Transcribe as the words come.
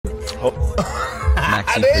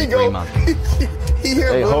Maxi there you for go. 3 months.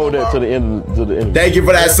 Hey, hold that to the end. Thank you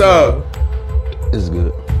for that sub. This is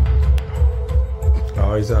good.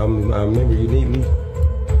 Oh, he said, I remember you need me.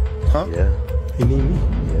 Huh? Yeah, You need me.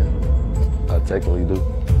 yeah. I technically do.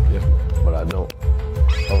 Yeah. But I don't.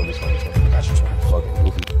 Oh, this one. Got you, Trey. Fucking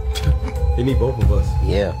goofy. You need both of us.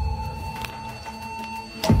 Yeah.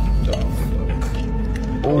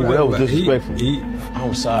 Oh, that was disrespectful.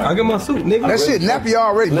 I'm sorry. I get my suit, nigga. That shit nappy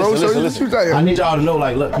already, bro. Listen. I need y'all to know,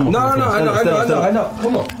 like, look, come on. No, I know.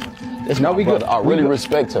 Come on. It's my brother. I really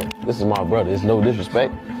respect him. This is my brother. It's no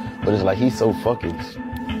disrespect, but it's like he's so fucking.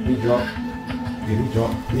 He drunk. Yeah, he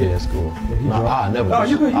drunk. Yeah, it's cool. Nah, I never. No,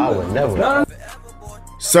 you good, I would never.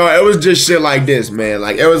 So it was just shit like this, man.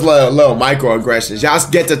 Like it was little microaggressions. Y'all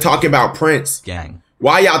get to talk about Prince. Gang.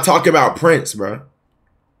 Why y'all talk about Prince, bro?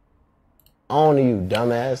 Only you,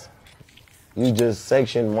 dumbass. You just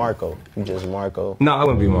section Marco. You just Marco. No, I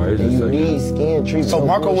wouldn't be Mario. You need skin treatment. So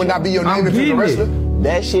Marco would not be your name if you're the wrestler?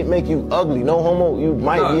 That shit make you ugly. No homo. You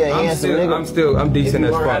might be a handsome nigga. I'm decent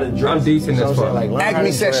as fuck. I'm decent as fuck.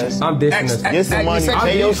 Acme session. I'm decent as fuck. Get some money.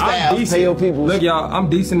 Pay your staff. Pay your people. Look, y'all, I'm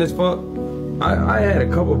decent as fuck. I had a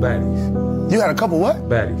couple baddies. You had a couple what?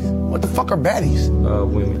 Baddies. What the fuck are baddies?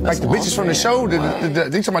 Women. Like the bitches from the show? They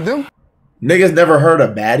talking about them? Niggas never heard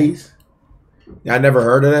of baddies? Y'all never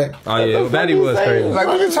heard of that? Oh yeah, baddie was crazy. Like,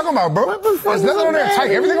 what are you talking about, bro? There's nothing on there tight.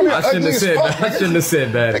 Everything on there I shouldn't ugly have as said fuck. that. I shouldn't have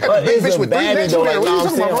said They baddie. got the big bitch with 3 baddie legs. though? What Like, are you I'm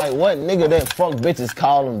talking saying, about, like, what nigga that fuck bitches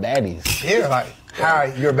call them baddies? bro? Yeah, like,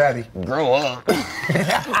 hi, you're a baddie. Grow up.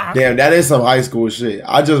 Damn, that is some high school shit.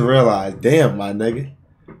 I just realized, damn, my nigga.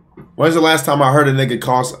 When's the last time I heard a nigga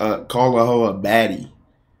call a hoe a baddie?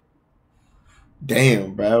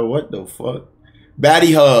 Damn, bro, what the fuck?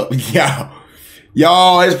 Baddie hub,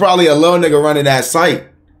 y'all, it's probably a little nigga running that site.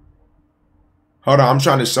 Hold on, I'm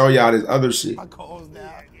trying to show y'all this other shit. Go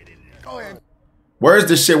ahead. Where's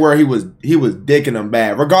the shit where he was dicking them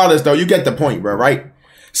bad? Regardless, though, you get the point, bro, right?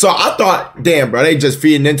 So I thought, damn, bro, they just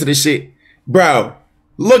feeding into the shit. Bro,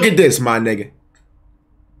 look at this, my nigga.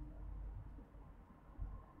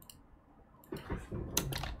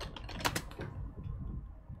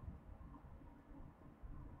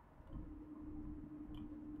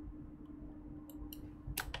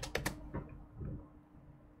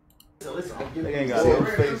 Listen, I'm giving you more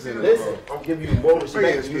face in it. Listen, I'm giving you more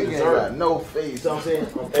respect than you deserve. No face. You know what I'm saying?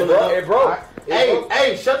 Hey, bro.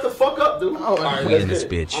 Hey, shut the fuck up, dude. We in this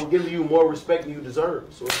bitch. I'm giving you more respect than you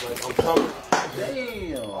deserve. So it's like, I'm coming.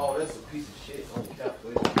 Damn. Oh, that's a piece of shit.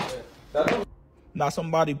 Now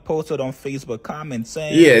somebody posted on Facebook comment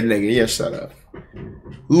saying, Yeah, nigga, yeah, shut up.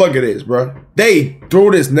 Look at this, bro. They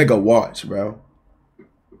threw this nigga watch, bro.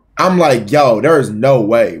 I'm like, yo, there's no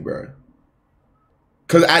way, bro.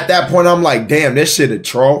 Cause at that point, I'm like, damn, this shit a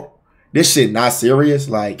troll. This shit not serious.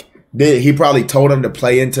 Like, he probably told him to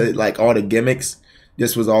play into like all the gimmicks.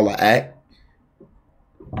 This was all an act.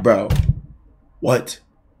 Bro, what?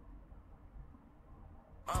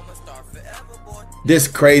 This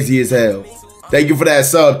crazy as hell. Thank you for that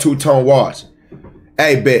sub, two-tone watch.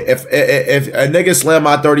 Hey, bit, if a nigga slam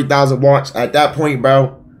my 30,000 watch at that point,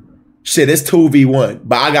 bro, shit, it's 2v1.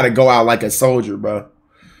 But I gotta go out like a soldier, bro.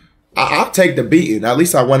 I'll take the beating. At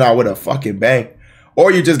least I went out with a fucking bang. Or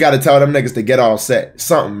you just got to tell them niggas to get all set.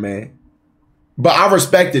 Something, man. But I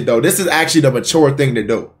respect it, though. This is actually the mature thing to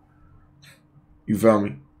do. You feel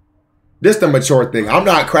me? This the mature thing. I'm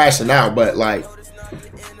not crashing out, but like...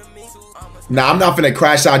 Nah, I'm not finna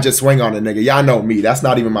crash out, just swing on a nigga. Y'all know me. That's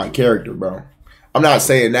not even my character, bro. I'm not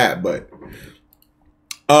saying that, but...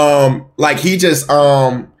 Like, he just...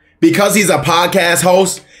 Because he's a podcast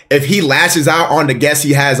host... If he lashes out on the guest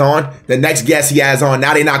he has on, the next guest he has on,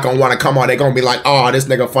 now they not going to want to come on. They're going to be like, oh, this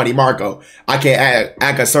nigga funny Marco. I can't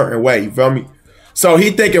act a certain way. You feel me? So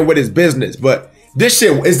he thinking with his business. But this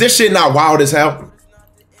shit not wild as hell?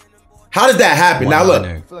 How does that happen? Now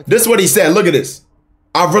look, this is what he said. Look at this.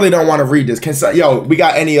 I really don't want to read this. Yo, we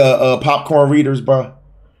got any popcorn readers, bro?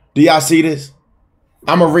 Do y'all see this?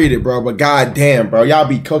 I'm going to read it, bro. But goddamn, bro. Y'all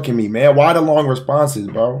be cooking me, man. Why the long responses,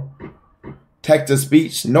 bro?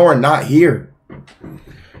 Text-to-speech, nor not here.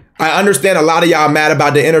 I understand a lot of y'all mad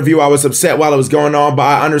about the interview. I was upset while it was going on, but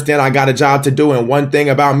I understand I got a job to do. And one thing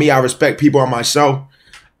about me, I respect people on my show.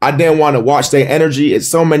 I didn't want to watch their energy. It's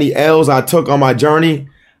so many L's I took on my journey.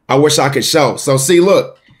 I wish I could show. So see,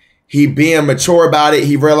 look, he being mature about it.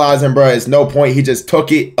 He realizing, bro, it's no point. He just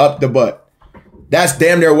took it up the butt. That's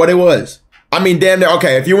damn near what it was. I mean, damn near.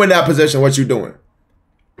 Okay, if you in that position, what you doing?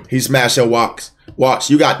 He smashed your walks. Watch,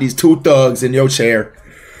 you got these two thugs in your chair.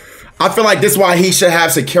 I feel like this is why he should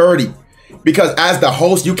have security. Because as the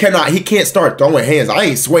host, he can't start throwing hands. I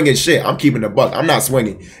ain't swinging shit. I'm keeping the buck. I'm not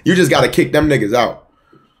swinging. You just got to kick them niggas out.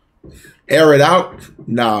 Air it out?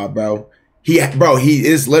 Nah, bro. He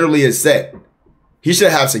is literally a set. He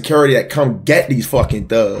should have security that come get these fucking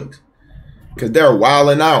thugs. Because they're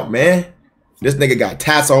wilding out, man. This nigga got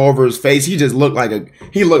tats all over his face. He looked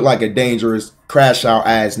like a dangerous crash out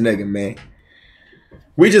ass nigga, man.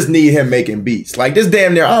 We just need him making beats. Like this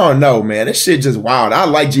damn near, I don't know, man. This shit just wild. I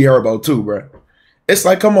like G Herbo too, bro. It's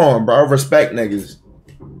like, come on, bro. Respect niggas.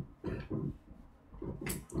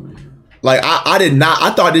 Like,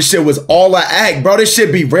 I thought this shit was all an act, bro. This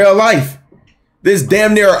shit be real life. This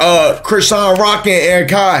damn near Krishan Rock and Aaron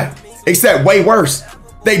Kai. Except way worse.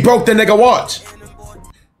 They broke the nigga watch.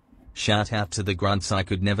 Shout out to the grunts. I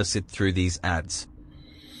could never sit through these ads.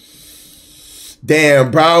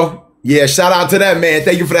 Damn, bro. Yeah, shout out to that, man.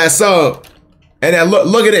 Thank you for that sub. And then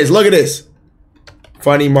look at this. Look at this.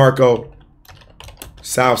 Funny Marco.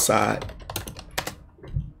 Southside.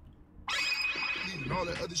 And all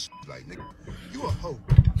that other shit, like, nigga, you a hoe.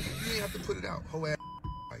 You ain't have to put it out, hoe ass.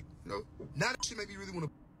 Like, you know, now that shit make me really want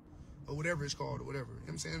to, or whatever it's called, or whatever. You know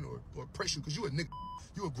what I'm saying? Or press you, because you a nigga.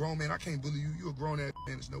 You a grown man. I can't bully you. You a grown ass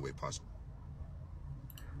man. There's no way possible.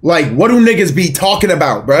 Like, what do niggas be talking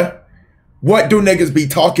about, bruh? What do niggas be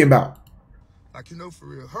talking about? Like, you know, for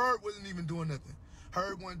real. Herb wasn't even doing nothing.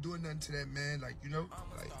 Herb wasn't doing nothing to that man. Like, you know,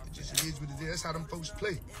 like, it just is what it is. That's how them folks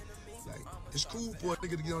play. Like, it's cool for a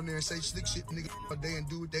nigga to get on there and say slick shit, nigga, all day and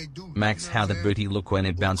do what they do. Max, you know how the booty look when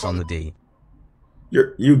it bounce on the D?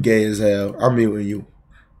 You gay as hell. I'm muting you.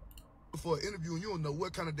 For an interview, and you don't know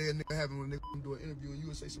what kind of day a nigga having when a nigga do an interview, and you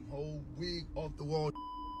would say some whole wig off the wall.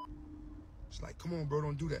 It's like, come on, bro,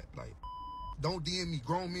 don't do that. Like, don't DM me.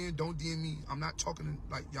 Grown men, don't DM me. I'm not talking,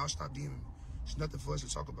 like, y'all stop DMing me. There's nothing for us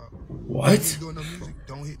to talk about. What? If you're doing no music,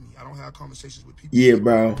 don't hit me. I don't have conversations with people. Yeah,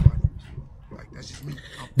 bro. Like, that's just me.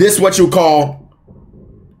 This what you call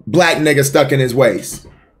black nigga stuck in his ways.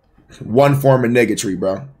 One form of niggatry,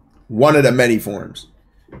 bro. One of the many forms.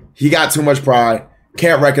 He got too much pride.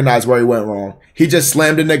 Can't recognize where he went wrong. He just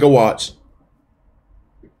slammed a nigga watch.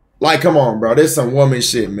 Like, come on, bro. This some woman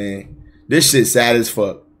shit, man. This shit sad as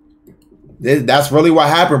fuck. That's really what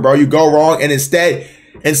happened, bro. You go wrong, and instead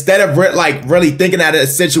of like really thinking at a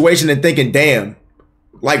situation and thinking, damn,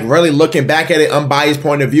 like really looking back at it, unbiased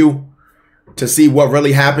point of view to see what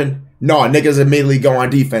really happened. No, niggas immediately go on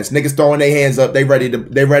defense. Niggas throwing their hands up. They ready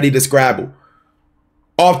to scrabble.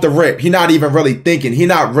 Off the rip. He not even really thinking. He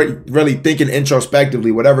not really thinking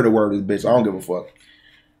introspectively, whatever the word is, bitch. I don't give a fuck.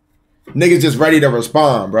 Niggas just ready to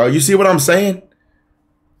respond, bro. You see what I'm saying?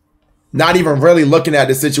 Not even really looking at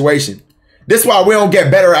the situation. This why we don't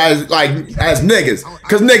get better as niggas.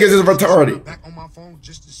 Because niggas is retarded. Back on my phone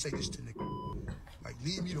just to say this to nigga. Like,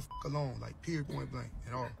 leave me the fuck alone. Like, period, point blank.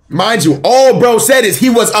 And all. Mind you, all bro said is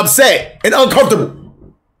he was upset and uncomfortable.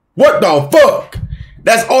 What the fuck?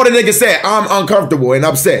 That's all the nigga said. I'm uncomfortable and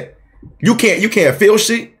upset. You can't feel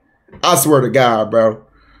shit? I swear to God, bro.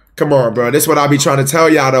 Come on, bro. This is what I be trying to tell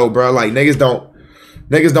y'all though, bro. Like niggas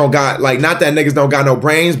don't got, like, not that niggas don't got no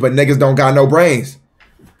brains, but niggas don't got no brains.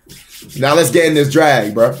 Now let's get in this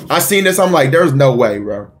drag, bro. I seen this, I'm like, there's no way,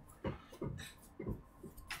 bro.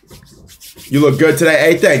 You look good today.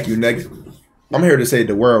 Hey, thank you, nigga. I'm here to save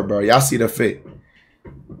the world, bro. Y'all see the fit.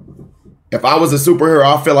 If I was a superhero,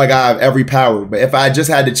 I feel like I have every power. But if I just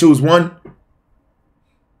had to choose one,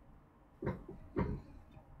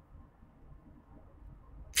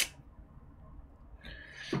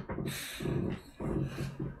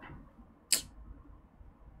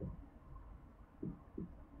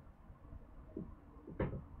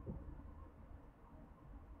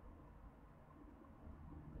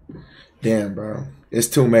 damn, bro. It's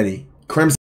too many. Crimson.